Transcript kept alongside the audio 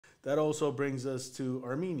that also brings us to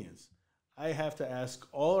Armenians. I have to ask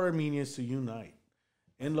all Armenians to unite.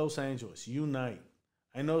 In Los Angeles, unite.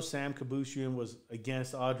 I know Sam Kabushian was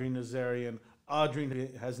against Audrey Nazarian.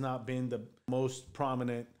 Audrey has not been the most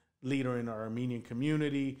prominent leader in our Armenian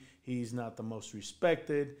community. He's not the most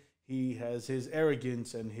respected. He has his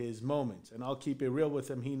arrogance and his moments. And I'll keep it real with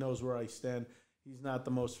him. He knows where I stand. He's not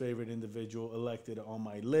the most favorite individual elected on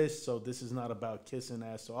my list. So this is not about kissing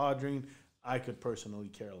ass to Audrey. I could personally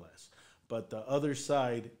care less. But the other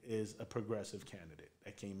side is a progressive candidate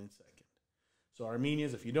that came in second. So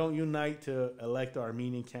Armenians, if you don't unite to elect an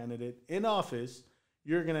Armenian candidate in office,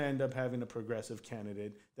 you're going to end up having a progressive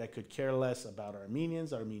candidate that could care less about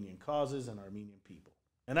Armenians, Armenian causes, and Armenian people.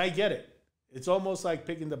 And I get it. It's almost like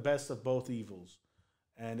picking the best of both evils.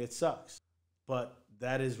 And it sucks. But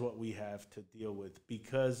that is what we have to deal with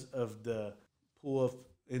because of the pool of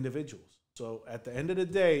individuals. So at the end of the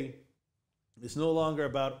day, it's no longer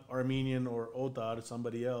about Armenian or Otad or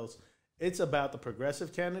somebody else. It's about the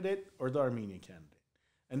progressive candidate or the Armenian candidate.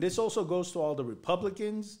 And this also goes to all the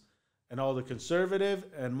Republicans and all the conservative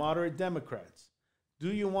and moderate Democrats.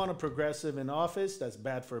 Do you want a progressive in office that's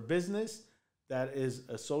bad for business, that is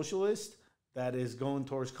a socialist, that is going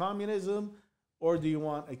towards communism, or do you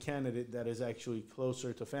want a candidate that is actually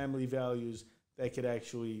closer to family values that could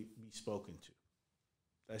actually be spoken to?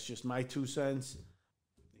 That's just my 2 cents.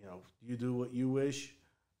 You know, you do what you wish.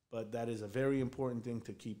 But that is a very important thing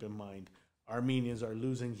to keep in mind. Armenians are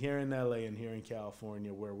losing here in LA and here in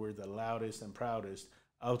California, where we're the loudest and proudest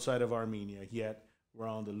outside of Armenia, yet we're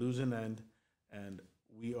on the losing end, and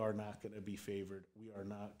we are not going to be favored. We are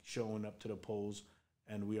not showing up to the polls,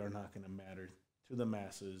 and we are not going to matter to the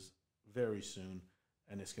masses very soon,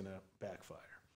 and it's going to backfire.